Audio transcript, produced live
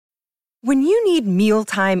When you need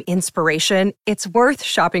mealtime inspiration, it's worth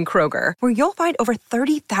shopping Kroger, where you'll find over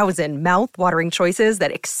 30,000 mouth-watering choices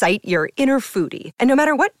that excite your inner foodie. And no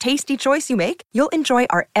matter what tasty choice you make, you'll enjoy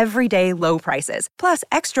our everyday low prices, plus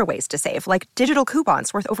extra ways to save, like digital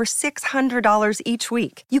coupons worth over $600 each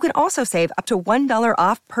week. You can also save up to $1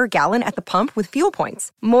 off per gallon at the pump with fuel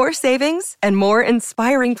points. More savings and more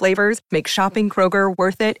inspiring flavors make shopping Kroger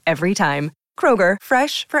worth it every time. Kroger,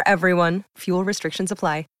 fresh for everyone. Fuel restrictions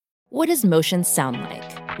apply. What does motion sound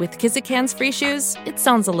like? With Kizikans free shoes, it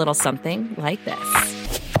sounds a little something like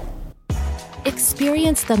this.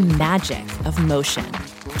 Experience the magic of motion.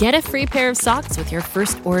 Get a free pair of socks with your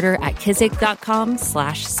first order at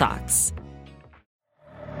kizik.com/socks.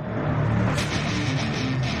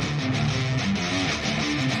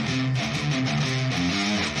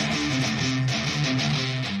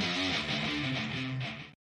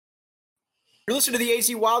 You're listening to the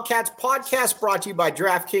AZ Wildcats Podcast, brought to you by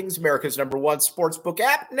DraftKings, America's #1 sportsbook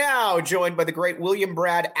app. Now joined by the great William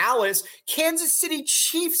Brad Allis, Kansas City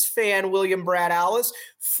Chiefs fan William Brad Allis,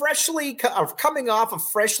 coming off a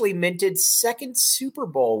freshly minted second Super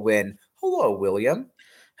Bowl win. Hello, William.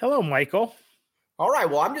 Hello, Michael. All right,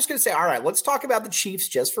 well, I'm just going to say, all right, let's talk about the Chiefs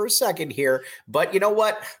just for a second here. But you know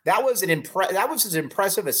what? That was as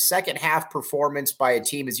impressive a second half performance by a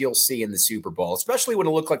team as you'll see in the Super Bowl, especially when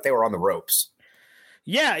it looked like they were on the ropes.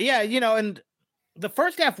 Yeah, and the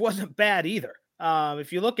first half wasn't bad either.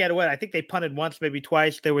 If you look at it, I think they punted once, maybe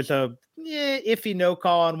twice. There was a iffy no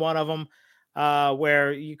call on one of them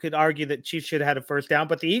where you could argue that Chiefs should have had a first down,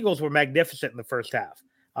 but the Eagles were magnificent in the first half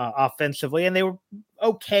offensively, and they were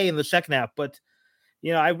okay in the second half. But,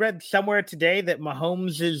 I read somewhere today that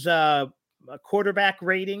Mahomes' quarterback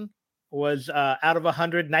rating was out of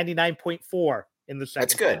 100, 99.4 in the second half.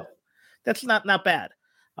 That's good. That's not bad.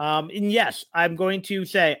 And yes, I'm going to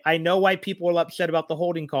say, I know why people are upset about the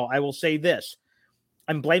holding call. I will say this.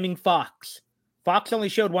 I'm blaming Fox. Fox only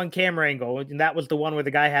showed one camera angle, and that was the one where the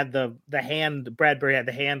guy had the hand, Bradbury had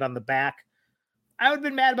the hand on the back. I would have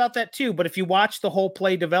been mad about that too, but if you watch the whole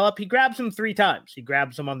play develop, he grabs him 3 times. He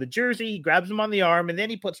grabs him on the jersey, he grabs him on the arm, and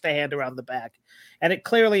then he puts the hand around the back. And it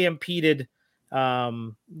clearly impeded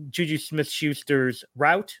Juju Smith-Schuster's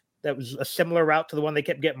route. That was a similar route to the one they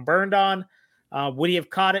kept getting burned on. Would he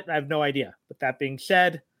have caught it? I have no idea. But that being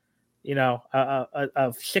said,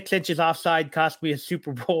 a 6 inches offside cost me a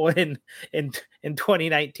Super Bowl in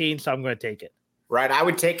 2019, so I'm going to take it. Right, I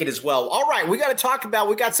would take it as well. All right, we got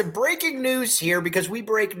some breaking news here because we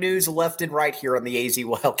break news left and right here on the AZ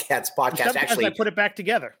Wildcats podcast. Sometimes I put it back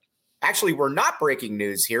together. Actually, we're not breaking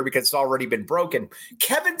news here because it's already been broken.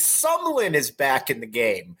 Kevin Sumlin is back in the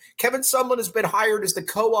game. Kevin Sumlin has been hired as the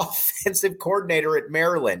co-offensive coordinator at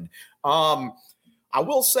Maryland. I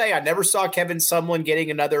will say I never saw Kevin Sumlin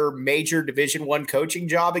getting another major Division I coaching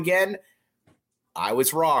job again. I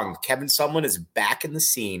was wrong. Kevin Sumlin is back in the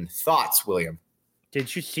scene. Thoughts, William?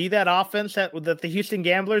 Did you see that offense that the Houston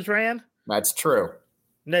Gamblers ran? That's true.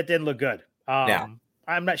 That didn't look good. No.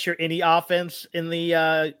 I'm not sure any offense in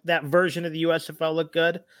the that version of the USFL looked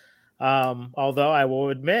good. Although I will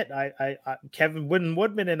admit, I Kevin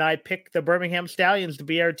Woodman and I picked the Birmingham Stallions to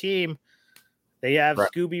be our team. They have right.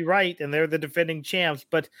 Scooby Wright, and they're the defending champs.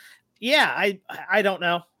 But yeah, I don't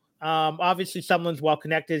know. Obviously, Sumlin's well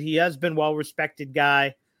connected. He has been well-respected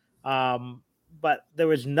guy. But there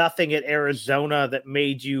was nothing at Arizona that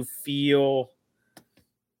made you feel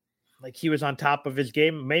like he was on top of his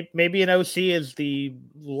game. Maybe an OC is the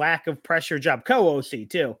lack of pressure job, co-OC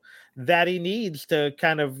too, that he needs to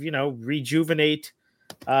kind of, rejuvenate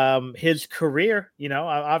his career.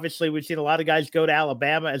 Obviously we've seen a lot of guys go to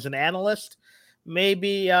Alabama as an analyst.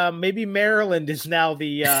 Maybe Maryland is now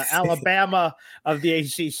the Alabama of the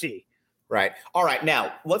ACC. Right. All right.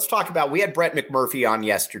 Now let's talk about, we had Brett McMurphy on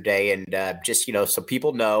yesterday, and just, so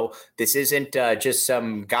people know this isn't just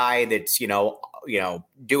some guy that's,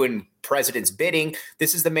 doing president's bidding.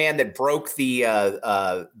 This is the man that broke the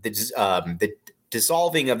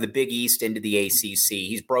dissolving of the Big East into the ACC.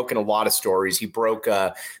 He's broken a lot of stories. He broke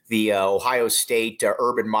the Ohio State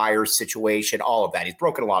Urban Meyer situation, all of that. He's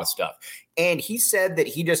broken a lot of stuff. And he said that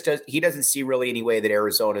he doesn't see really any way that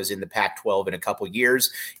Arizona is in the Pac-12 in a couple of years.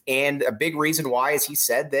 And a big reason why is he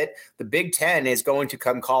said that the Big Ten is going to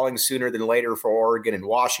come calling sooner than later for Oregon and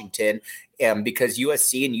Washington, because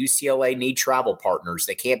USC and UCLA need travel partners.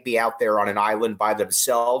 They can't be out there on an island by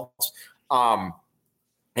themselves. And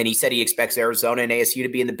he said he expects Arizona and ASU to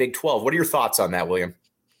be in the Big 12. What are your thoughts on that, William?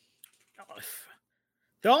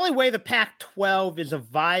 The only way the Pac-12 is a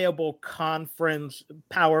viable conference,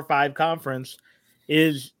 Power 5 conference,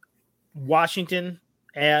 is Washington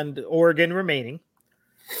and Oregon remaining.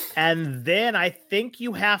 And then I think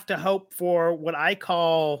you have to hope for what I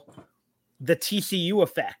call the TCU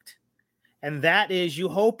effect. And that is you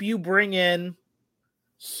hope you bring in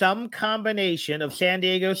some combination of San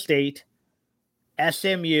Diego State,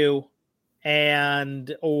 SMU,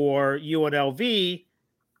 and or UNLV,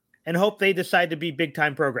 and hope they decide to be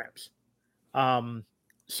big-time programs.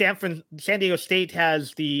 San Diego State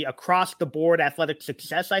has the across-the-board athletic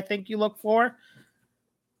success I think you look for,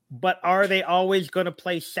 but are they always going to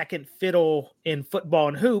play second fiddle in football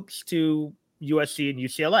and hoops to USC and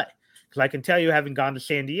UCLA? Because I can tell you, having gone to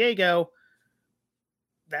San Diego,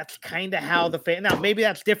 that's kind of how the fan. Now, maybe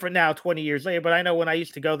that's different now, 20 years later. But I know when I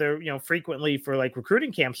used to go there, frequently for like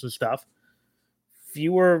recruiting camps and stuff,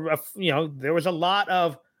 there was a lot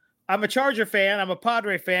of, I'm a Charger fan, I'm a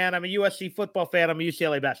Padre fan, I'm a USC football fan, I'm a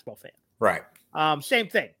UCLA basketball fan. Right. Same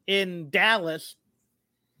thing in Dallas.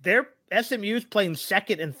 Their SMU's playing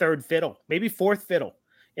second and third fiddle, maybe fourth fiddle.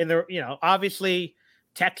 And they're, obviously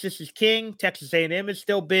Texas is king. Texas A&M is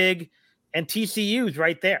still big, and TCU's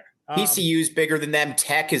right there. TCU's bigger than them.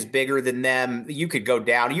 Tech is bigger than them. You could go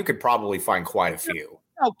down. You could probably find quite a few.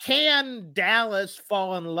 Can Dallas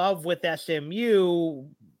fall in love with SMU?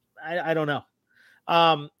 I don't know.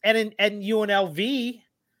 And UNLV,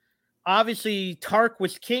 obviously Tark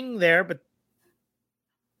was king there, but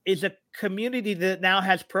is a community that now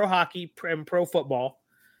has pro hockey and pro football.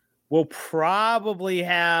 Will probably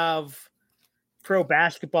have pro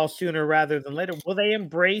basketball sooner rather than later. Will they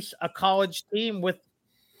embrace a college team with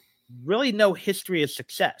really no history of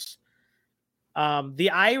success? The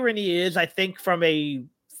irony is, I think from a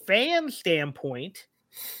fan standpoint,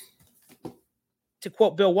 to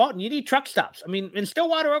quote Bill Walton, you need truck stops. I mean, in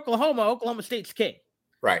Stillwater, Oklahoma State's king.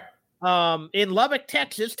 Right. In Lubbock,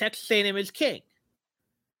 Texas A&M is king.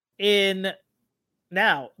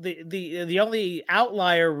 Now, the only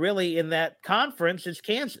outlier really in that conference is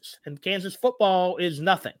Kansas, and Kansas football is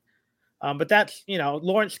nothing. But that's,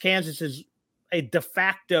 Lawrence, Kansas is a de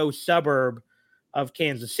facto suburb of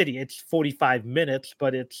Kansas City. It's 45 minutes,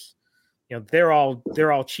 but it's, they're all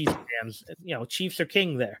Chiefs fans. Chiefs are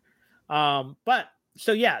king there.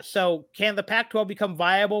 So can the Pac-12 become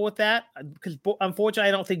viable with that? Because unfortunately,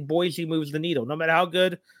 I don't think Boise moves the needle. No matter how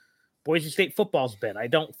good Boise State football's been, I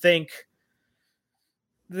don't think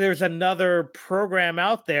there's another program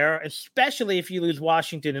out there, especially if you lose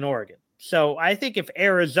Washington and Oregon. So I think if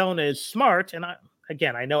Arizona is smart, and I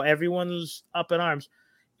know everyone's up in arms,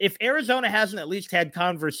 if Arizona hasn't at least had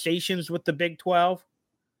conversations with the Big 12,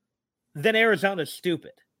 then Arizona's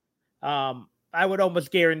stupid. I would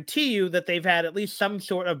almost guarantee you that they've had at least some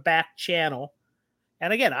sort of back channel.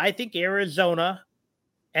 And again, I think Arizona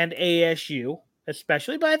and ASU,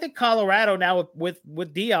 especially, but I think Colorado now with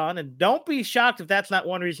Deion, and don't be shocked if that's not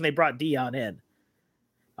one reason they brought Deion in.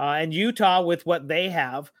 And Utah with what they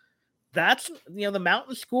have, that's, the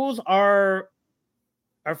mountain schools are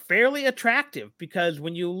fairly attractive because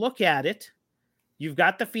when you look at it, you've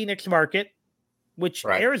got the Phoenix market, which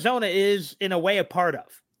right. Arizona is in a way a part of.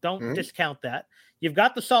 Don't discount that. You've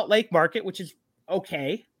got the Salt Lake market, which is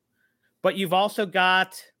okay, but you've also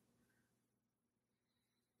got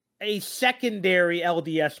a secondary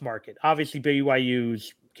LDS market. Obviously,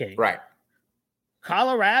 BYU's king. Right.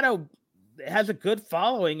 Colorado has a good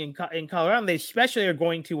following in Colorado. And they especially are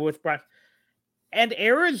going to with Brock. And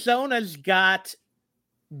Arizona's got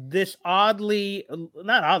this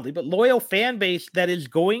not oddly, but loyal fan base that is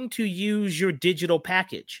going to use your digital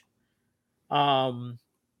package.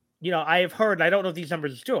 I have heard, I don't know if these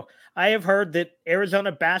numbers are true. I have heard that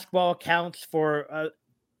Arizona basketball accounts for an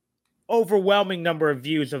overwhelming number of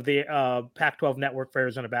views of the Pac-12 network for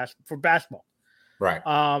Arizona basketball. Right.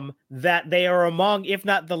 That they are among, if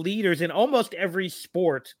not the leaders in almost every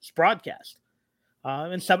sports broadcast.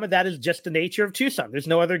 And some of that is just the nature of Tucson. There's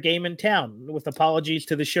no other game in town, with apologies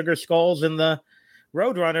to the Sugar Skulls and the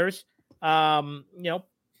Roadrunners.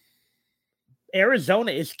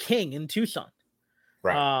 Arizona is king in Tucson.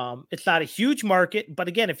 Right. It's not a huge market, but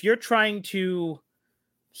again, if you're trying to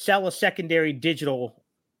sell a secondary digital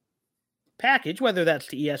package, whether that's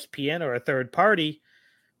to ESPN or a third party,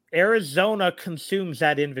 Arizona consumes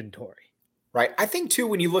that inventory. Right. I think too,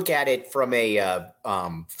 when you look at it from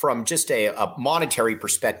from just a monetary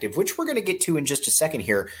perspective, which we're going to get to in just a second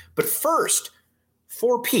here, but first,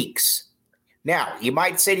 Four Peaks. Now, you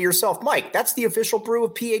might say to yourself, Mike, that's the official brew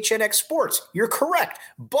of PHNX Sports. You're correct.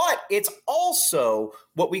 But it's also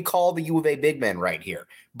what we call the U of A big men right here.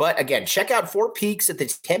 But again, check out Four Peaks at the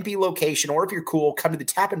Tempe location, or if you're cool, come to the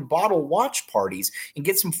Tap and Bottle watch parties and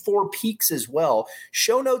get some Four Peaks as well.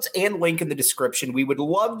 Show notes and link in the description. We would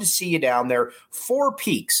love to see you down there. Four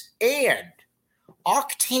Peaks. And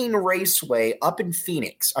Octane Raceway up in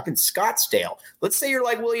Phoenix, up in Scottsdale. Let's say you're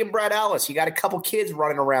like William Brad Ellis. You got a couple kids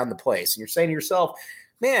running around the place, and you're saying to yourself,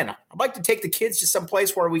 man, I'd like to take the kids to some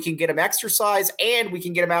place where we can get them exercise and we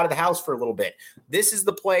can get them out of the house for a little bit. This is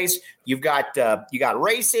the place. You've got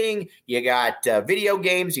racing, you got video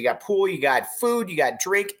games, you got pool, you got food, you got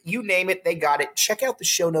drink, you name it, they got it. Check out the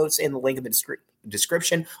show notes and the link in the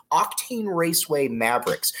description. Octane Raceway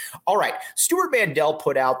Mavericks. All right. Stuart Mandel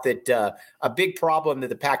put out that a big problem that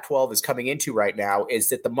the Pac-12 is coming into right now is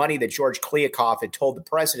that the money that George Kliavkoff had told the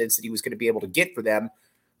presidents that he was going to be able to get for them,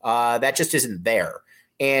 that just isn't there.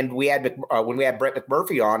 And we had when we had Brett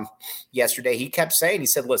McMurphy on yesterday, he kept saying, he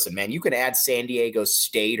said, listen, man, you can add San Diego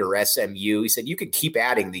State or SMU. He said, you can keep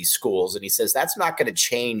adding these schools. And he says, that's not going to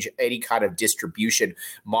change any kind of distribution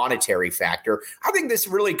monetary factor. I think this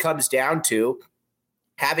really comes down to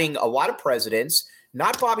having a lot of presidents,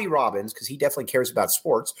 not Bobby Robbins, because he definitely cares about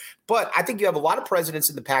sports, but I think you have a lot of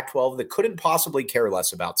presidents in the Pac-12 that couldn't possibly care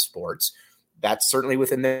less about sports. That's certainly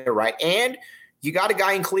within their right. And you got a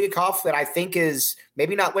guy in Kliavkoff that I think is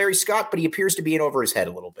maybe not Larry Scott, but he appears to be in over his head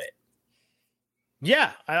a little bit.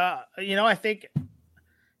 Yeah. I think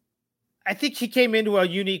he came into a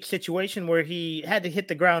unique situation where he had to hit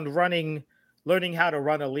the ground running, learning how to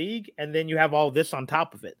run a league. And then you have all this on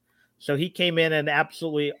top of it. So he came in an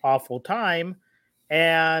absolutely awful time.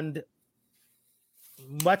 And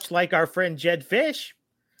much like our friend Jed Fish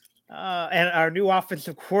and our new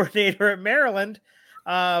offensive coordinator at Maryland,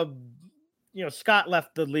 Scott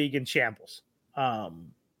left the league in shambles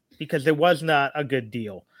because it was not a good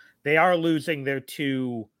deal. They are losing their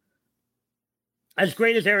two. As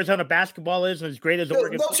great as Arizona basketball is, and as great as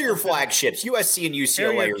Oregon, those are your flagships. USC and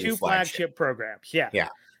UCLA are two flagship programs. Yeah. Yeah.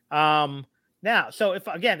 Now, so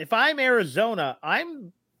if I'm Arizona,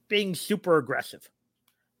 I'm being super aggressive.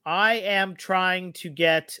 I am trying to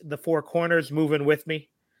get the four corners moving with me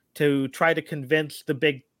to try to convince the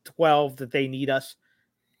Big 12 that they need us.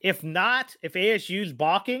 If not, if ASU's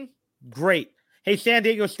balking, great. Hey, San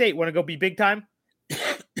Diego State, want to go be big time?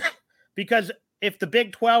 Because if the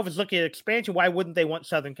Big 12 is looking at expansion, why wouldn't they want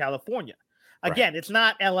Southern California? Again, It's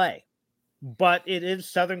not LA, but it is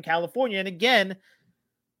Southern California. And again,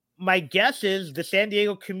 my guess is the San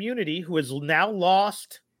Diego community, who has now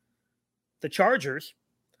lost the Chargers,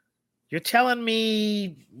 you're telling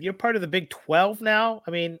me you're part of the Big 12 now?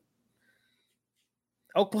 I mean,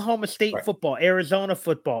 Oklahoma State football, Arizona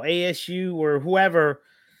football, ASU or whoever,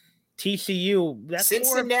 TCU. That's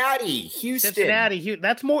Cincinnati, Houston.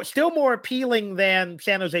 That's still more appealing than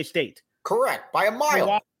San Jose State. Correct, by a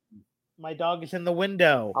mile. My dog is in the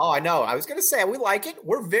window. Oh, I know. I was going to say, we like it.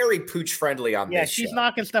 We're very pooch friendly on this. Yeah, she's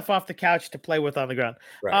knocking stuff off the couch to play with on the ground.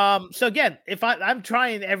 Right. So again, if I'm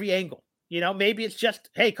trying every angle, maybe it's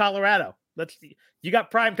just, hey, Colorado, you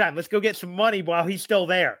got prime time. Let's go get some money while he's still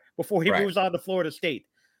there before he moves on to Florida State.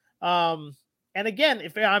 And again,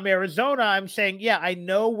 if I'm Arizona, I'm saying, yeah, I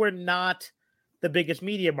know we're not the biggest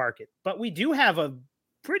media market, but we do have a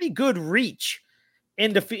pretty good reach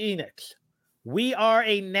into Phoenix. We are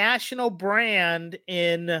a national brand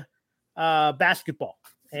in basketball,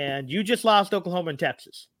 and you just lost Oklahoma and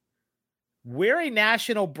Texas. We're a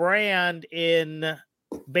national brand in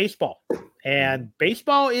baseball, and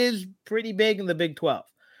baseball is pretty big in the Big 12.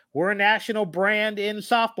 We're a national brand in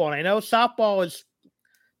softball, and I know softball is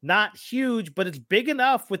not huge, but it's big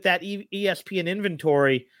enough with that ESPN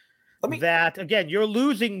inventory that, again, you're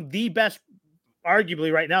losing the best,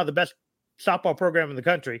 arguably right now, the best softball program in the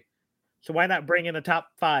country. So why not bring in a top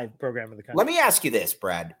 5 program in the country? Let me ask you this,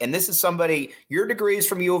 Brad. And this is somebody, your degree is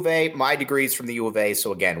from U of A, my degree is from the U of A.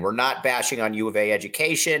 So again, we're not bashing on U of A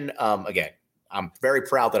education. Again, I'm very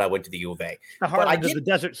proud that I went to the U of A. The heartland of the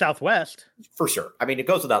desert Southwest. For sure. I mean, it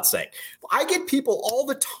goes without saying. I get people all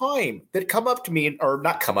the time that come up to me, or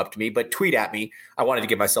not come up to me, but tweet at me. I wanted to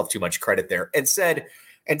give myself too much credit there, and say,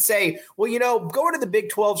 well, going to the Big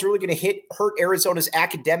 12 is really going to hurt Arizona's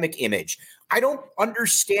academic image. I don't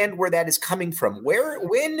understand where that is coming from.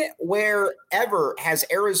 Wherever has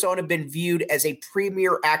Arizona been viewed as a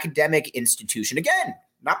premier academic institution? Again,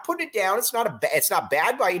 not putting it down. It's not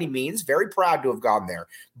bad by any means. Very proud to have gone there.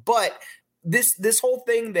 But this whole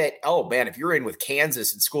thing that, oh man, if you're in with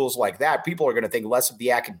Kansas and schools like that, people are going to think less of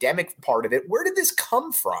the academic part of it. Where did this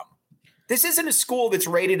come from? This isn't a school that's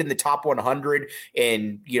rated in the top 100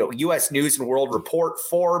 in U.S. News and World Report,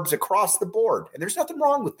 Forbes, across the board, and there's nothing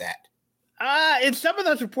wrong with that. In some of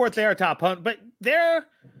those reports, they are top 100, but they're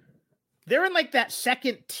in like that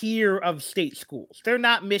second tier of state schools. They're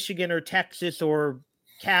not Michigan or Texas or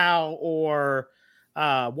Cal or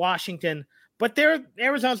Washington, but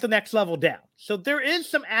Arizona's the next level down. So there is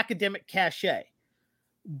some academic cachet.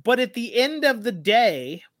 But at the end of the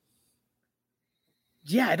day,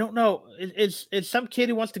 yeah, I don't know. It's some kid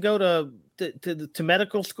who wants to go to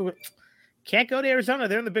medical school. Can't go to Arizona.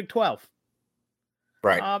 They're in the Big 12.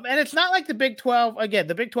 Right. And it's not like the Big 12. Again,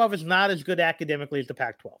 the Big 12 is not as good academically as the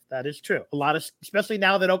Pac-12. That is true. Especially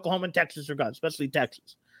now that Oklahoma and Texas are gone, especially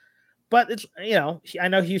Texas. But it's, I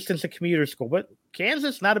know Houston's a commuter school, but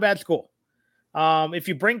Kansas, not a bad school. If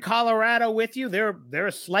you bring Colorado with you, they're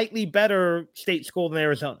a slightly better state school than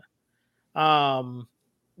Arizona.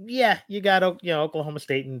 Yeah, you got Oklahoma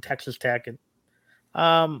State and Texas Tech, and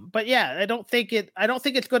but yeah, I don't think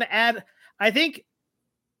it's going to add. I think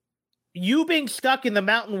you being stuck in the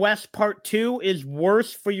Mountain West Part 2 is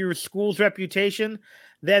worse for your school's reputation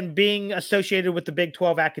than being associated with the Big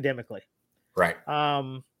 12 academically. Right.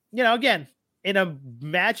 Again, in a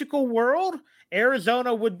magical world,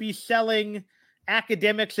 Arizona would be selling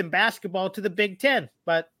academics and basketball to the Big 10,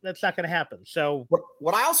 but that's not going to happen. So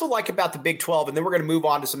what I also like about the Big 12, and then we're going to move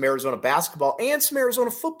on to some Arizona basketball and some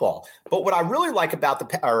Arizona football. But what I really like about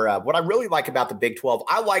the Big 12,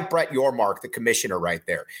 I like Brett Yormark, the commissioner right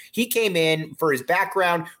there. He came in for his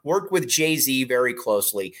background, worked with Jay-Z very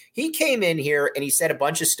closely. He came in here and he said a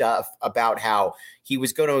bunch of stuff about how he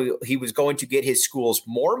was going to get his schools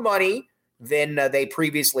more money than they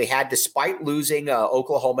previously had, despite losing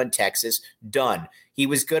Oklahoma and Texas. Done. He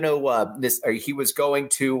was going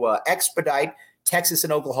to expedite Texas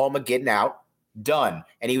and Oklahoma getting out. Done.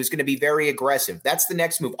 And he was going to be very aggressive. That's the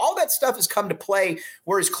next move. All that stuff has come to play,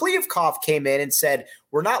 whereas Kliavkoff came in and said,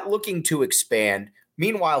 we're not looking to expand.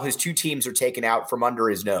 Meanwhile, his two teams are taken out from under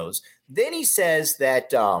his nose. Then he says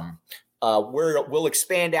that we'll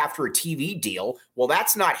expand after a TV deal. Well,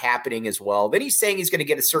 that's not happening as well. Then he's saying he's going to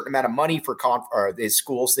get a certain amount of money for his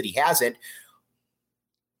schools that he hasn't.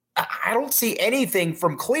 I don't see anything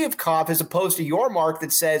from Kliavkoff as opposed to Yormark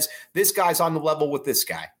that says this guy's on the level with this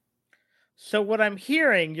guy. So what I'm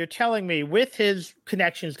hearing, you're telling me with his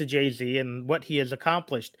connections to Jay-Z and what he has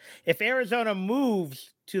accomplished, if Arizona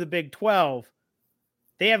moves to the Big 12,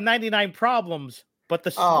 they have 99 problems, but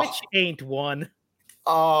the switch ain't one.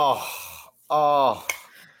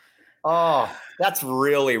 That's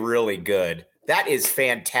really, really good. That is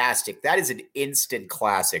fantastic. That is an instant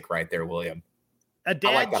classic right there, William. A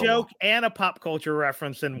dad joke and a pop culture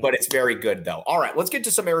reference. But it's very good, though. All right, let's get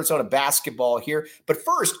to some Arizona basketball here. But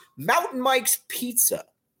first, Mountain Mike's Pizza.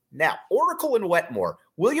 Now, Oracle and Wetmore.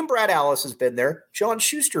 William Brad Alice has been there. John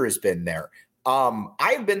Schuster has been there.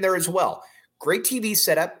 I have been there as well. Great TV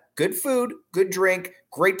setup, good food, good drink,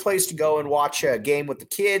 great place to go and watch a game with the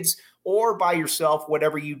kids or by yourself,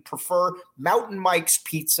 whatever you prefer. Mountain Mike's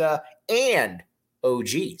Pizza and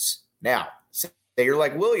OG's. Now, say you're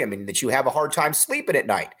like William and that you have a hard time sleeping at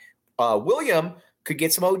night. William could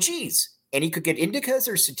get some OG's, and he could get indicas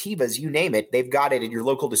or sativas, you name it. They've got it in your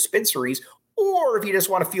local dispensaries. Or if you just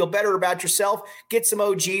want to feel better about yourself, get some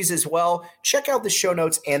OG's as well. Check out the show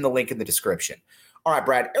notes and the link in the description. All right,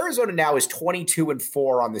 Brad, Arizona now is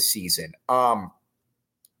 22-4 on the season.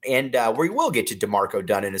 And we will get to DeMarco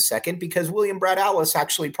Dunn in a second because William Brad Alice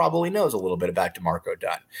actually probably knows a little bit about DeMarco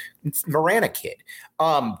Dunn. It's Marana kid.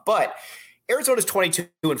 But Arizona's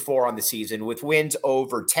 22-4 on the season with wins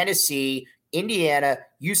over Tennessee, Indiana,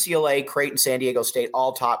 UCLA, Creighton, San Diego State,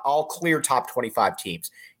 all clear top 25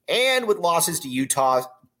 teams. And with losses to Utah,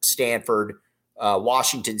 Stanford,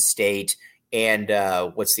 Washington State, and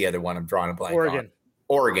what's the other one I'm drawing a blank on?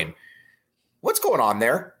 Oregon. What's going on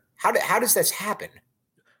there? How does this happen?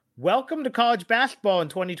 Welcome to college basketball in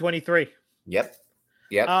 2023. Yep.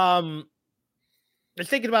 I was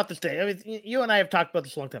thinking about this day. I mean, you and I have talked about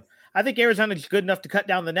this a long time. I think Arizona is good enough to cut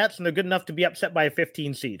down the nets, and they're good enough to be upset by a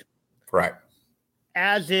 15 seed. Right.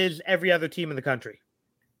 As is every other team in the country,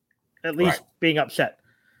 at least being upset.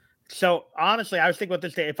 So, honestly, I was thinking about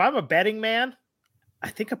this day. If I'm a betting man, I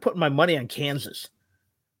think I'm putting my money on Kansas.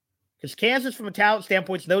 Because Kansas, from a talent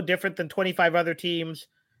standpoint, is no different than 25 other teams,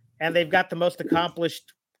 and they've got the most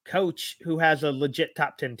accomplished coach who has a legit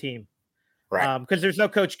top 10 team. Right. Because there's no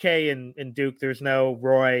Coach K in Duke. There's no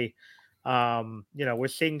Roy. We're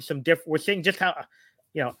seeing we're seeing just how,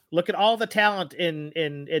 look at all the talent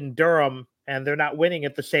in Durham, and they're not winning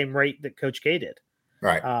at the same rate that Coach K did.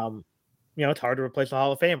 Right. It's hard to replace a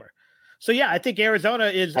Hall of Famer. So, yeah, I think Arizona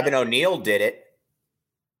is. Evan O'Neal did it.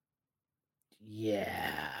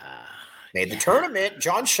 Yeah. Made the tournament.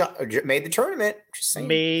 John made the tournament. Just saying.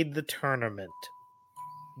 Made the tournament.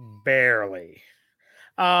 Barely.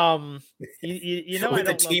 With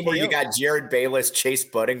the team where you got Jared Bayless, Chase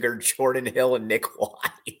Budinger, Jordan Hill, and Nick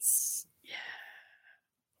Wise.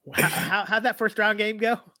 Yeah. How'd that first round game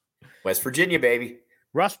go? West Virginia, baby.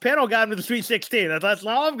 Russ Pennell got him to the Sweet 16. That's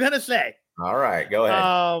all I'm gonna say. All right, go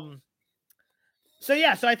ahead.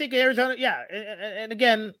 So I think Arizona, and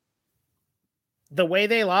again, the way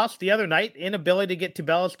they lost the other night, inability to get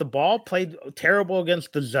Tubelis the ball, played terrible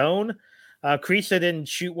against the zone. Kriisa didn't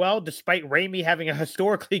shoot well, despite Ramey having a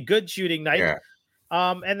historically good shooting night. Yeah.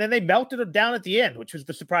 And then they melted it down at the end, which was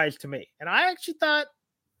the surprise to me. And I actually thought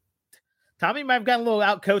Tommy might have gotten a little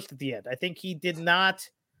outcoached at the end. I think he did not.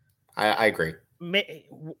 I agree.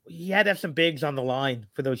 He had to have some bigs on the line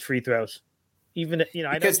for those free throws. Even,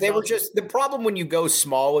 because they were just the problem when you go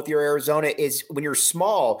small with your Arizona is when you're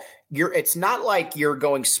small, it's not like you're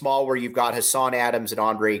going small where you've got Hassan Adams and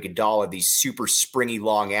Andre Iguodala, these super springy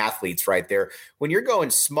long athletes right there. When you're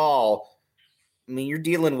going small, I mean, you're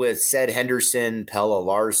dealing with Sed Henderson, Pella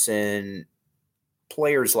Larson,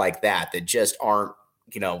 players like that just aren't,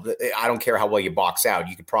 I don't care how well you box out.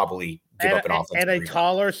 You could probably give up an offense. And a rebound.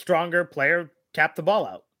 Taller, stronger player tap the ball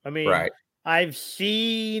out. I mean, right. I've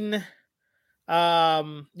seen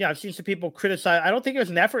I've seen some people criticize. I don't think it was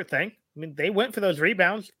an effort thing. I mean, they went for those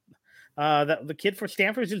rebounds. The kid for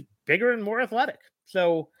Stanford is just bigger and more athletic.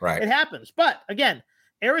 So It happens. But again,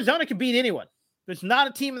 Arizona can beat anyone. There's not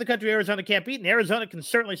a team in the country Arizona can't beat, and Arizona can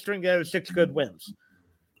certainly string together 6 good wins.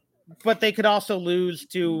 But they could also lose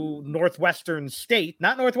to Northwestern State,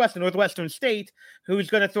 Northwestern State, who's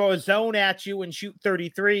going to throw a zone at you and shoot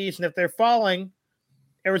 33s. And if they're falling,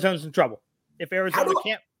 Arizona's in trouble. If Arizona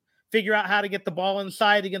can't figure out how to get the ball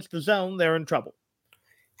inside against the zone, they're in trouble.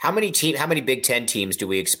 How many Big Ten teams do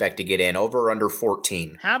we expect to get in? Over or under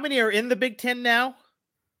 14? How many are in the Big Ten now?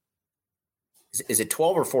 Is it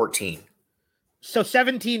 12 or 14? So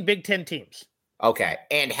 17 Big Ten teams. Okay.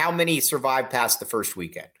 And how many survived past the first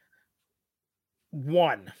weekend?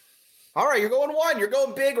 1. All right, you're going 1. You're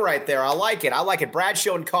going big right there. I like it. Brad's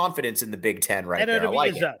showing confidence in the Big Ten right there. I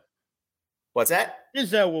like it. What's that?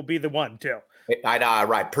 Izzo will be the one, too. I know,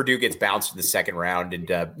 right. Purdue gets bounced in the second round, and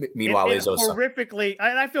meanwhile, Izzo's horrifically.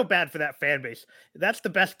 I feel bad for that fan base. That's the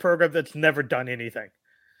best program that's never done anything.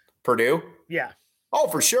 Purdue? Yeah. Oh,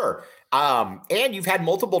 for sure. And you've had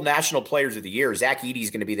multiple national players of the year. Zach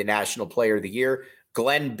Edey's going to be the national player of the year.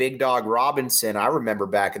 Glenn Big Dog Robinson, I remember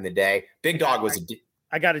back in the day. Big Dog was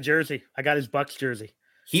I got a jersey. I got his Bucks jersey.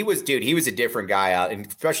 He was a different guy out, and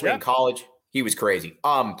especially in college. He was crazy.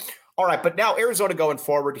 All right, but now Arizona going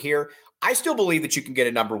forward here. I still believe that you can get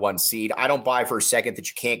a number 1 seed. I don't buy for a second that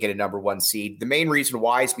you can't get a number 1 seed. The main reason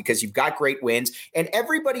why is because you've got great wins and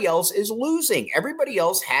everybody else is losing. Everybody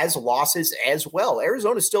else has losses as well.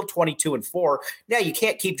 Arizona's still 22-4. Now you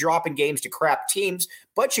can't keep dropping games to crap teams,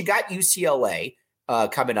 but you got UCLA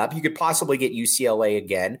coming up. You could possibly get UCLA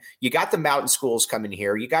again. You got the mountain schools coming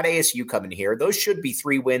here. You got ASU coming here. Those should be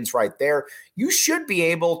 3 wins right there. You should be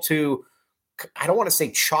able to, I don't want to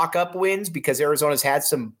say chalk up wins because Arizona's had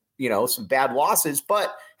some bad losses,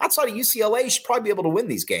 but outside of UCLA, you should probably be able to win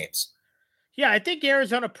these games. Yeah, I think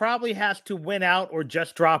Arizona probably has to win out or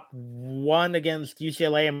just drop 1 against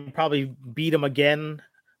UCLA and probably beat them again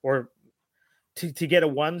or to get a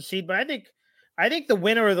 1 seed. But I think the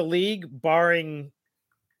winner of the league, barring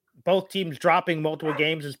both teams dropping multiple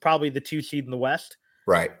games, is probably the 2 seed in the West.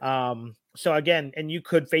 Right. So again, and you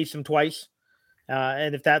could face them twice.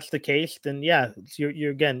 And if that's the case, then it's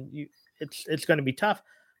going to be tough.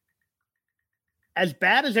 As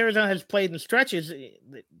bad as Arizona has played in stretches, it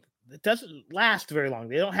doesn't last very long.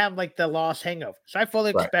 They don't have like the loss hangover. So I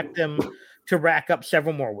fully expect them to rack up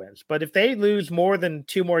several more wins. But if they lose more than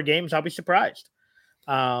 2 more games, I'll be surprised.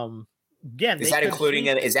 Again, is that including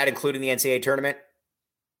the NCAA tournament?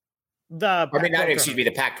 The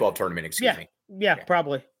Pac-12 tournament. Excuse me. Yeah,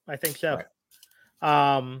 probably. I think so.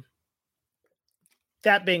 Right.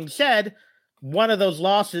 That being said, one of those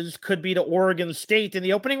losses could be to Oregon State in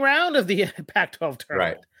the opening round of the Pac-12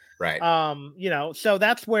 tournament. Right. So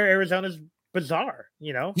that's where Arizona's bizarre.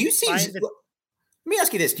 Do you see? Let me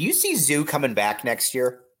ask you this: do you see Zoo coming back next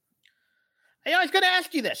year? I was going to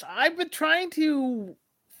ask you this. I've been trying to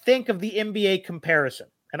think of the NBA comparison,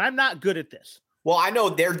 and I'm not good at this. Well, I know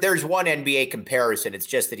there's one NBA comparison. It's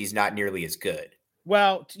just that he's not nearly as good.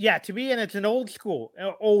 Well, yeah, to me, and it's an older school,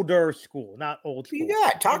 not old school.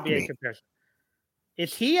 Yeah, talk to me. Comparison.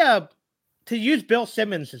 Is he to use Bill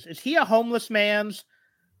Simmons? Is he a homeless man's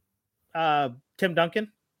Tim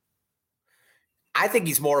Duncan? I think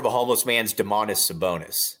he's more of a homeless man's Domantas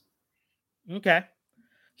Sabonis. Okay.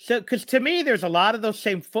 So, because to me, there's a lot of those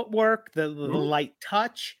same footwork, the light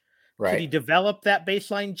touch. Right. Did he develop that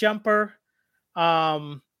baseline jumper?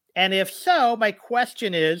 And if so, my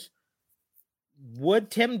question is, would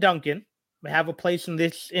Tim Duncan have a place in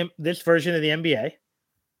this version of the NBA?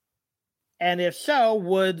 And if so,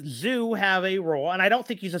 would Zoo have a role? And I don't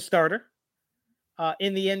think he's a starter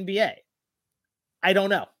in the NBA. I don't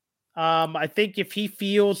know. I think if he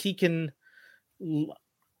feels he can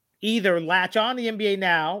either latch on to the NBA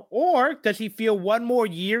now, or does he feel one more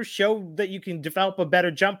year, show that you can develop a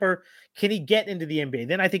better jumper, can he get into the NBA?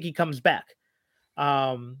 Then I think he comes back.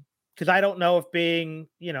 Because I don't know if being,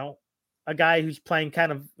 a guy who's playing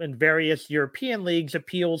kind of in various European leagues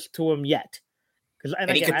appeals to him yet.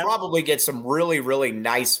 And he could probably get some really, really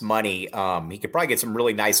nice money. He could probably get some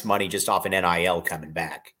really nice money just off an NIL coming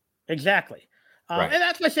back. Exactly. Right. And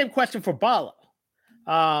that's my same question for Ballo.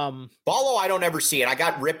 Ballo, I don't ever see it. I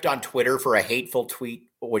got ripped on Twitter for a hateful tweet,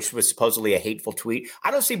 which was supposedly a hateful tweet.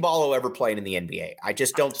 I don't see Ballo ever playing in the NBA. I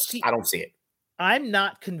just don't see. I don't see it. I'm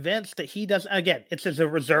not convinced that he does. Again, it's as a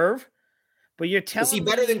reserve, but you're telling me. Is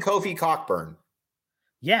he better than Kofi Cockburn?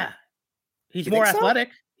 Yeah. He's more athletic.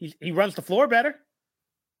 So? He runs the floor better.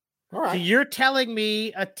 All right. So you're telling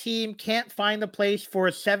me a team can't find a place for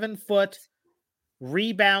a 7-foot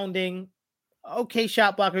rebounding, okay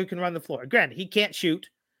shot blocker who can run the floor. Granted, he can't shoot.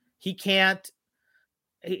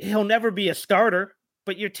 He'll never be a starter,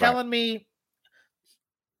 but you're telling me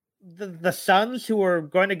the Suns, who are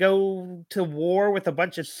going to go to war with a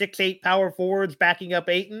bunch of 6'8" power forwards backing up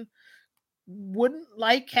Ayton, wouldn't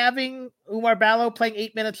like having Oumar Ballo playing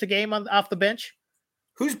 8 minutes a game off the bench?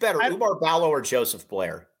 Who's better, Oumar Ballo or Joseph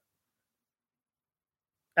Blair?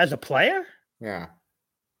 As a player? Yeah.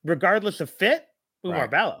 Regardless of fit, Oumar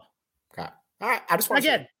Ballo. Okay. All right. I just want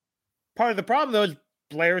to part of the problem, though, is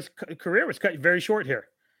Blair's career was cut very short here.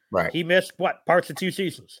 Right. He missed, parts of 2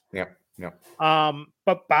 seasons. Yep.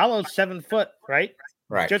 But Ballo's 7 foot, right?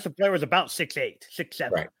 Right. Joseph Blair was about 6'8",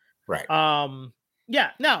 6'7". Right.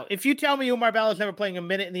 Yeah. Now, if you tell me Oumar Ballo's never playing a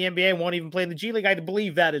minute in the NBA and won't even play in the G League, I'd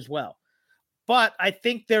believe that as well. But I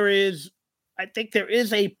think there is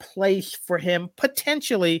a place for him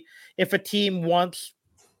potentially if a team wants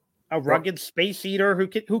a rugged space eater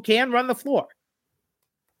who can run the floor.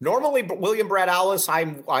 Normally, William Brad Allis, I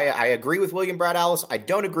agree with William Brad Allis. I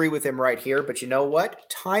don't agree with him right here, but you know what?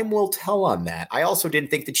 Time will tell on that. I also didn't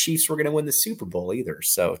think the Chiefs were going to win the Super Bowl either,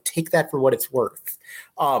 so take that for what it's worth.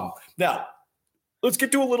 Now, let's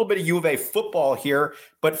get to a little bit of U of A football here,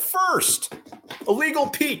 but first, Illegal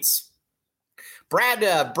Pete's. Brad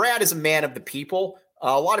is a man of the people.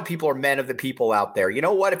 A lot of people are men of the people out there. You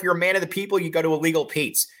know what? If you're a man of the people, you go to Illegal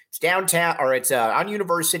Pete's. It's downtown, or it's on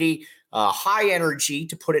University. High energy,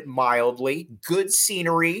 to put it mildly. Good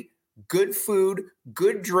scenery, good food,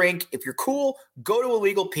 good drink. If you're cool, go to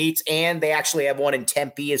Illegal Pete's, and they actually have one in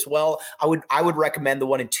Tempe as well. I would recommend the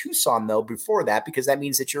one in Tucson though before that, because that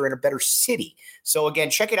means that you're in a better city. So again,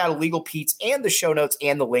 check it out, Illegal Pete's, and the show notes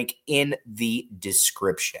and the link in the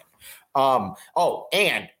description. And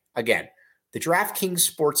again, the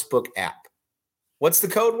DraftKings Sportsbook app. What's the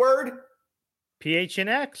code word?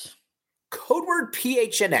 PHNX. Code word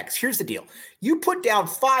PHNX. Here's the deal. You put down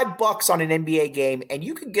 $5 on an NBA game and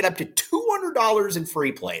you can get up to $200 in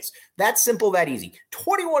free plays. That's simple, that easy.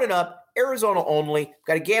 21 and up, Arizona only.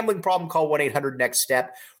 Got a gambling problem, call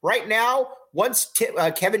 1-800-NEXT-STEP. Right now, once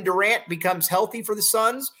Kevin Durant becomes healthy for the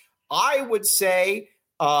Suns, I would say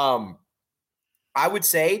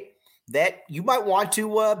that you might want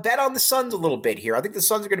to bet on the Suns a little bit here. I think the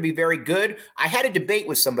Suns are going to be very good. I had a debate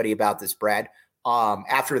with somebody about this, Brad,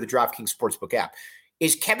 after the DraftKings Sportsbook app.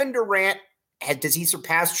 Is Kevin Durant, does he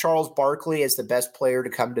surpass Charles Barkley as the best player to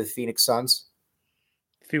come to the Phoenix Suns?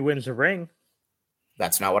 If he wins a ring.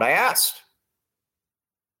 That's not what I asked.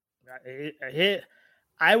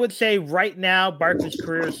 I would say right now, Barkley's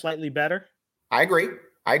career is slightly better. I agree.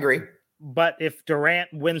 But if Durant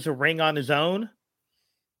wins a ring on his own,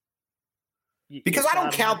 because I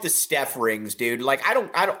don't count the Steph rings, dude. Like I don't,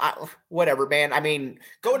 whatever, man. I mean,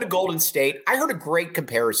 going to Golden State, I heard a great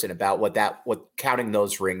comparison about what counting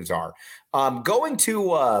those rings are. Going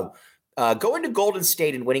to Golden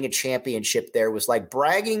State and winning a championship there was like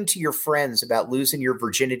bragging to your friends about losing your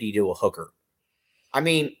virginity to a hooker. I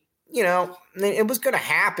mean, it was going to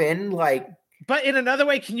happen. Like, but in another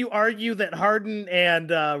way, can you argue that Harden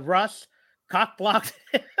and Russ cock blocked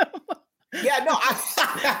him? Yeah, no,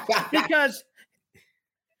 because.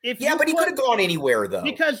 But he could have gone anywhere, though.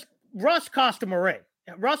 Because Russ cost him a ring.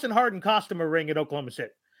 Russ and Harden cost him a ring at Oklahoma City.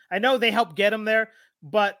 I know they helped get him there,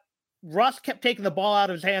 but Russ kept taking the ball out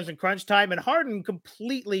of his hands in crunch time, and Harden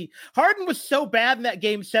was so bad in that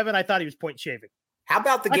Game 7, I thought he was point shaving. How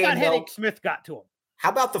about the game, I thought Headache Smith got to him. How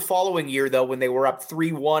about the following year, though, when they were up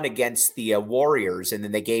 3-1 against the Warriors, and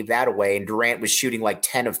then they gave that away, and Durant was shooting like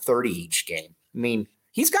 10 of 30 each game? I mean,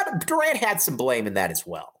 Durant had some blame in that as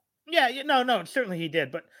well. Yeah, no, certainly he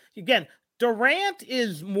did. But again, Durant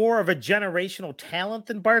is more of a generational talent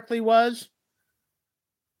than Barkley was.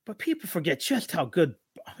 But people forget just how good.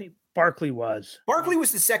 I mean, Barkley was. Barkley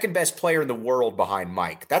was the second best player in the world behind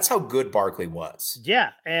Mike. That's how good Barkley was.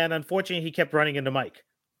 Yeah, and unfortunately, he kept running into Mike,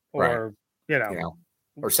 or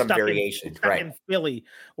or some variation, stuck in Philly,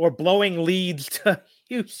 or blowing leads to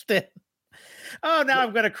Houston. Oh, now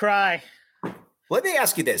I'm going to cry. Let me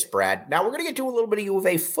ask you this, Brad. Now we're going to get to a little bit of U of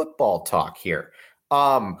A football talk here.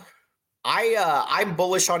 I'm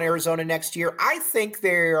bullish on Arizona next year. I think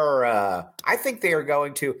they are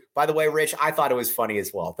going to. By the way, Rich, I thought it was funny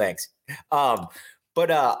as well. Thanks.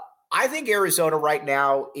 But I think Arizona right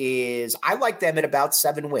now I like them at about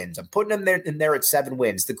 7 wins. I'm putting them in there at 7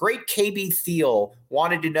 wins. The great KB Thiel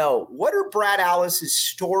wanted to know, what are Brad Allis's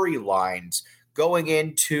storylines going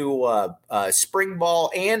into spring ball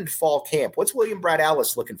and fall camp? What's William Brad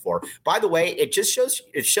Allis looking for? By the way, it shows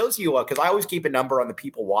you, because I always keep a number on the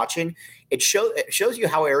people watching. It shows you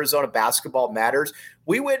how Arizona basketball matters.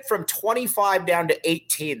 We went from 25 down to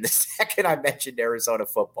 18 the second I mentioned Arizona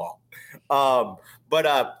football. All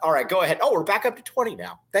right, go ahead. Oh, we're back up to 20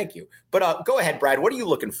 now. Thank you. But go ahead, Brad. What are you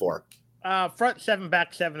looking for? Front 7,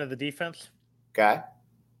 back 7 of the defense. Okay.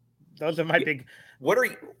 Those are my big.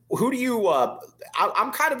 Who do you?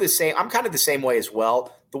 I'm kind of the same. I'm kind of the same way as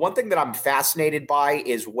well. The one thing that I'm fascinated by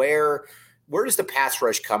is where does the pass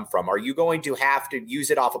rush come from? Are you going to have to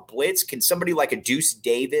use it off a blitz? Can somebody like a Deuce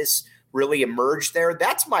Davis really emerge there?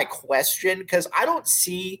 That's my question, because I don't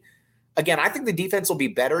see. Again, I think the defense will be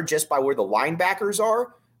better just by where the linebackers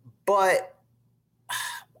are, but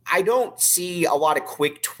I don't see a lot of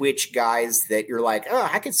quick twitch guys that you're like, oh,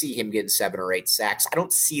 I could see him getting 7 or 8 sacks. I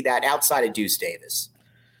don't see that outside of Deuce Davis.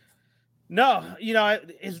 No,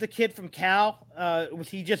 is the kid from Cal, was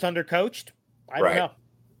he just undercoached? I don't know.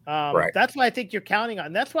 Right. That's why I think you're counting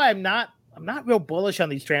on. That's why I'm not real bullish on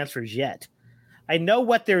these transfers yet. I know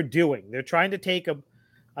what they're doing. They're trying to take a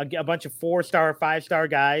bunch of 4-star, 5-star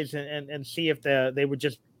guys and see if they were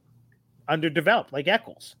just underdeveloped, like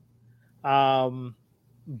Eccles.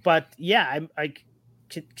 But yeah,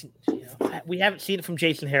 we haven't seen it from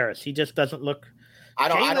Jason Harris. He just doesn't look.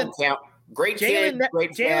 I don't count. Great kid,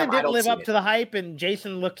 great fan. Jalen didn't live up to the hype, and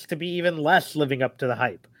Jason looks to be even less living up to the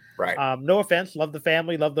hype. Right. No offense, love the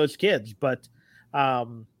family, love those kids, but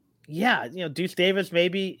Deuce Davis.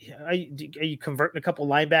 Maybe are you converting a couple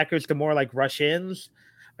linebackers to more like rush ins?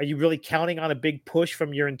 Are you really counting on a big push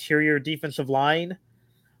from your interior defensive line?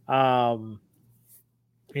 Can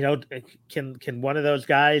one of those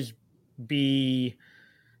guys be,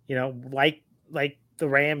 like the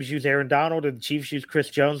Rams use Aaron Donald or the Chiefs use Chris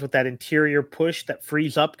Jones with that interior push that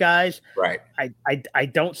frees up guys? Right. I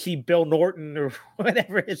don't see Bill Norton or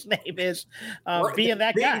whatever his name is being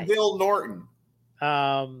that guy. Bill Norton.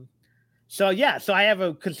 So I have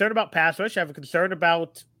a concern about pass rush. I have a concern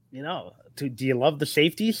about, do you love the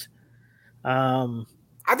safeties? I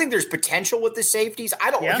think there's potential with the safeties.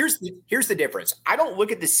 Here's the difference. I don't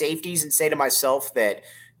look at the safeties and say to myself that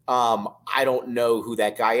I don't know who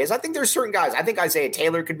that guy is. I think there's certain guys. I think Isaiah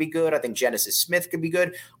Taylor could be good. I think Genesis Smith could be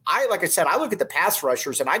good. Like I said, I look at the pass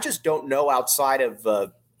rushers and I just don't know outside of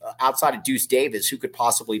Deuce Davis who could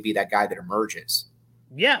possibly be that guy that emerges.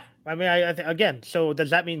 Yeah. I mean, again, so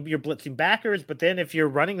does that mean you're blitzing backers? But then if you're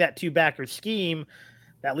running that 2-backer scheme,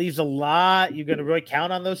 that leaves a lot. You're going to really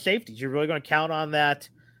count on those safeties. You're really going to count on that,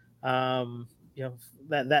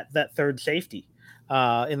 that third safety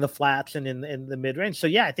in the flats and in the mid range. So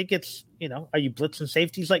yeah, I think it's, are you blitzing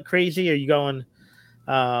safeties like crazy? Are you going?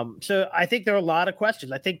 So I think there are a lot of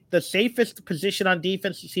questions. I think the safest position on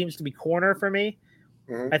defense seems to be corner for me.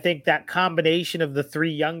 Mm-hmm. I think that combination of the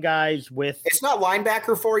 3 young guys with it's not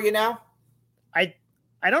linebacker for you now. I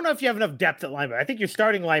don't know if you have enough depth at linebacker. I think your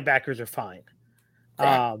starting linebackers are fine.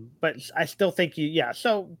 Right. But I still think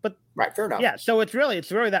right, fair enough. Yeah, so it's really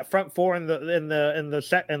that front 4 and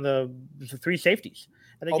the 3 safeties.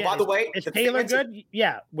 And again, by the way, is Taylor good?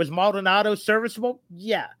 Yeah. Was Maldonado serviceable?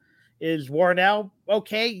 Yeah. Is Warnell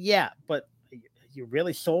okay? Yeah. But you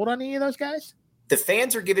really sold on any of those guys? The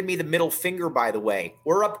fans are giving me the middle finger, by the way.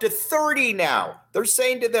 We're up to 30 now. They're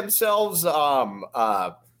saying to themselves,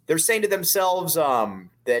 that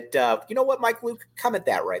you know what, Mike Luke, comment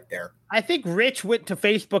that right there. I think Rich went to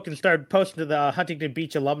Facebook and started posting to the Huntington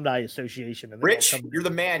Beach Alumni Association. And Rich, you're the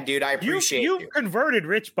man, dude. I appreciate you. You've converted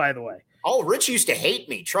Rich, by the way. Oh, Rich used to hate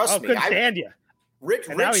me. Trust me. Couldn't stand you. Rich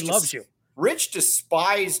now he loves you. Rich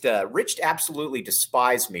absolutely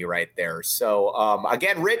despised me right there. So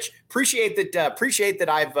again, Rich, appreciate that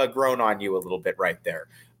I've grown on you a little bit right there.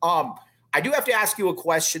 I do have to ask you a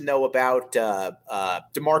question, though, about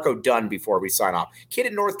DeMarco Dunn before we sign off. Kid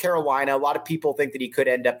in North Carolina. A lot of people think that he could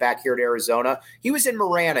end up back here at Arizona. He was in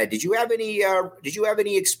Marana. Did you have any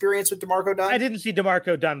experience with DeMarco Dunn? I didn't see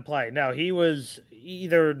DeMarco Dunn play. No, he was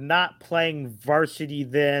either not playing varsity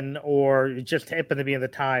then or it just happened to be in the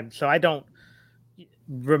time. So I don't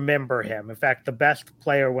remember him. In fact, the best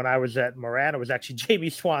player when I was at Marana was actually Jamie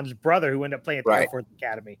Swan's brother, who ended up playing at the Air Force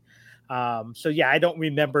Academy. So yeah, I don't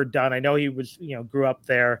remember Dunn. I know he was, grew up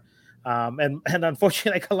there. And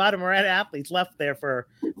unfortunately, like a lot of Marana athletes left there for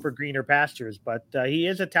greener pastures, but he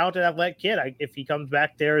is a talented athletic kid. If he comes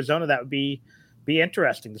back to Arizona, that would be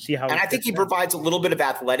interesting to see how. And I think he provides a little bit of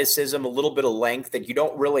athleticism, a little bit of length that you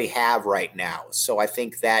don't really have right now. So I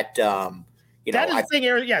think that, that is the thing.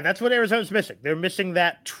 Yeah, that's what Arizona's missing. They're missing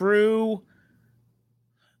that true,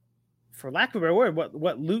 for lack of a better word,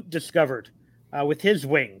 what Lute discovered with his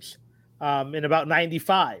wings in about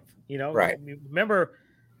 95. Right. Remember,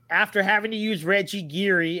 after having to use Reggie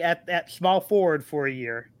Geary at small forward for a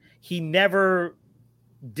year, he never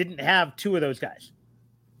didn't have two of those guys.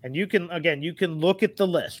 And you can look at the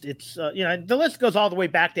list. It's, the list goes all the way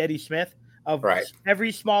back to Eddie Smith of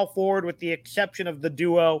every small forward, with the exception of the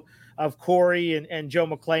duo of Corey and Joe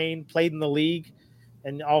McClain, played in the league.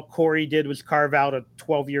 And all Corey did was carve out a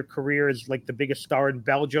 12-year career as like the biggest star in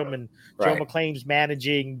Belgium. And Joe McClain's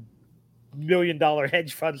managing $1 million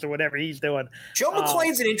hedge funds or whatever he's doing. Joe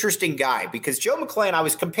McClain's an interesting guy because Joe McClain, I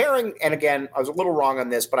was comparing, and again, I was a little wrong on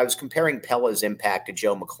this, but I was comparing Pella's impact to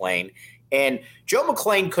Joe McClain. And Joe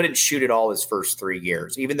McClain couldn't shoot at all his first 3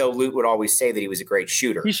 years, even though Lute would always say that he was a great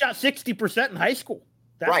shooter. He shot 60% in high school.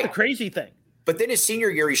 That's the crazy thing. But then his senior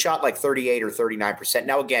year, he shot like 38 or 39%.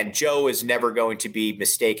 Now, again, Joe is never going to be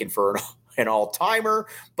mistaken for an all-timer,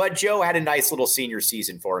 but Joe had a nice little senior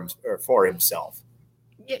season for himself.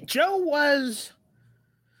 Yeah, Joe was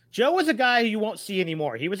a guy who you won't see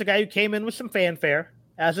anymore. He was a guy who came in with some fanfare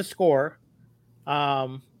as a scorer.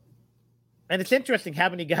 And it's interesting how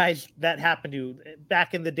many guys that happened to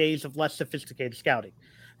back in the days of less sophisticated scouting.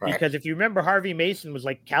 Right. Because if you remember, Harvey Mason was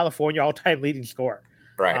like California all-time leading scorer.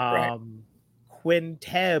 Right. Quinn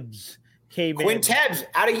Tebbs came in. Quinn Tebbs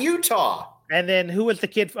out of Utah. And then who was the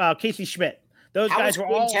kid? Casey Schmidt. Those guys were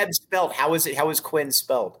all. Quinn Tebbs spelled? How is Quinn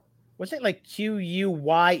spelled? Was it like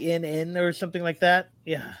Quynn or something like that?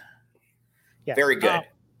 Yeah. Very good.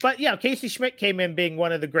 But yeah, Casey Schmidt came in being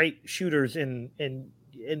one of the great shooters in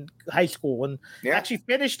high school and actually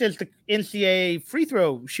finished as the NCAA free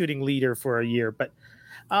throw shooting leader for a year.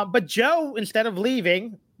 But Joe, instead of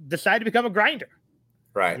leaving, decided to become a grinder.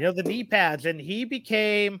 Right. The knee pads. And he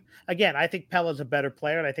became, again, I think Pella's a better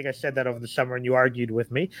player. And I think I said that over the summer and you argued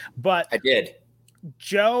with me. But I did.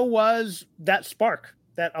 Joe was that spark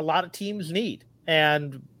that a lot of teams need.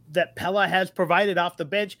 And that Pella has provided off the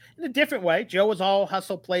bench in a different way. Joe was all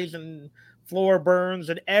hustle plays and floor burns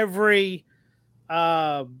and every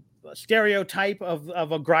stereotype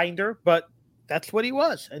of a grinder, but that's what he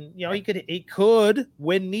was. And, he could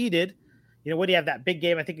when needed. When he had that big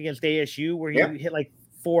game, I think against ASU where he hit like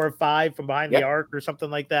 4 or 5 from behind the arc or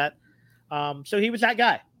something like that. So he was that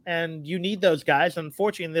guy and you need those guys.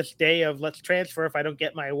 Unfortunately, in this day of let's transfer, if I don't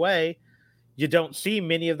get my way, you don't see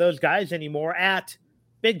many of those guys anymore at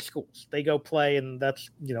big schools. They go play, and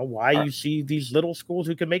that's why you see these little schools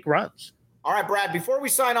who can make runs. All right, Brad, before we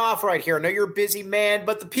sign off right here, I know you're a busy man,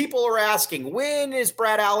 but the people are asking, when is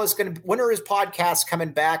Brad Allis when are his podcasts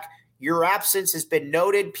coming back? Your absence has been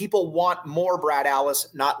noted. People want more Brad Allis,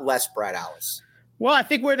 not less Brad Allis. Well, I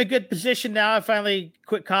think we're in a good position now. I finally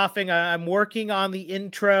quit coughing. I'm working on the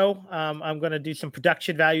intro. I'm going to do some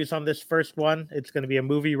production values on this first one. It's going to be a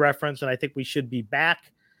movie reference, and I think we should be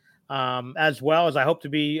back as well as I hope to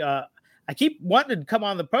be. I keep wanting to come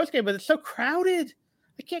on the postgame, but it's so crowded.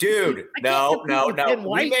 I can't. Dude, no.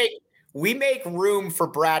 We make room for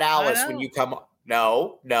Brad Allis when you come on.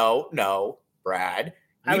 No, Brad.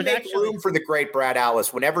 We make room for the great Brad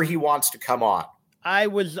Allis whenever he wants to come on. I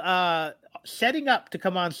was setting up to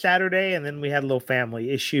come on Saturday, and then we had a little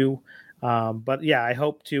family issue. But yeah, I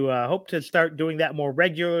hope to start doing that more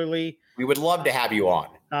regularly. We would love to have you on.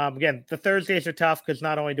 Again, the Thursdays are tough because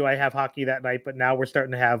not only do I have hockey that night, but now we're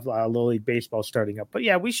starting to have Little League baseball starting up. But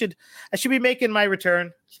yeah, I should be making my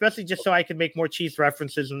return, especially just so I can make more Chiefs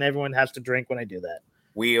references and everyone has to drink when I do that.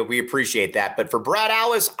 We appreciate that. But for Brad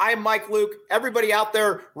Allis, I'm Mike Luke. Everybody out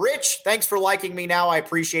there, Rich, thanks for liking me now. I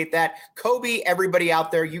appreciate that. Kobe, everybody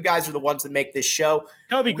out there, you guys are the ones that make this show.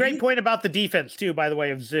 Kobe, great point about the defense too, by the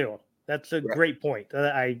way, of Zoo. That's a great point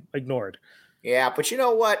that I ignored. Yeah, but you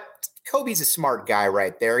know what? Kobe's a smart guy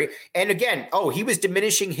right there. And again, he was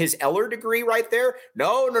diminishing his Eller degree right there.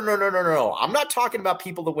 No. I'm not talking about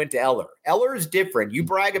people that went to Eller. Eller is different. You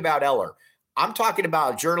brag about Eller. I'm talking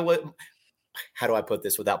about journalism. How do I put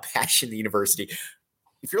this without passion in the university?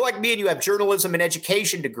 If you're like me and you have journalism and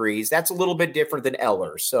education degrees, that's a little bit different than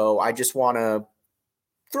Eller. So I just want to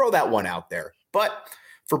throw that one out there. But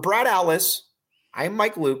for Brad Allis, I'm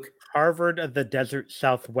Mike Luke. Harvard of the Desert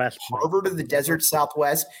Southwest. Harvard of the Desert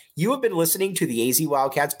Southwest. You have been listening to the AZ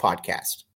Wildcats podcast.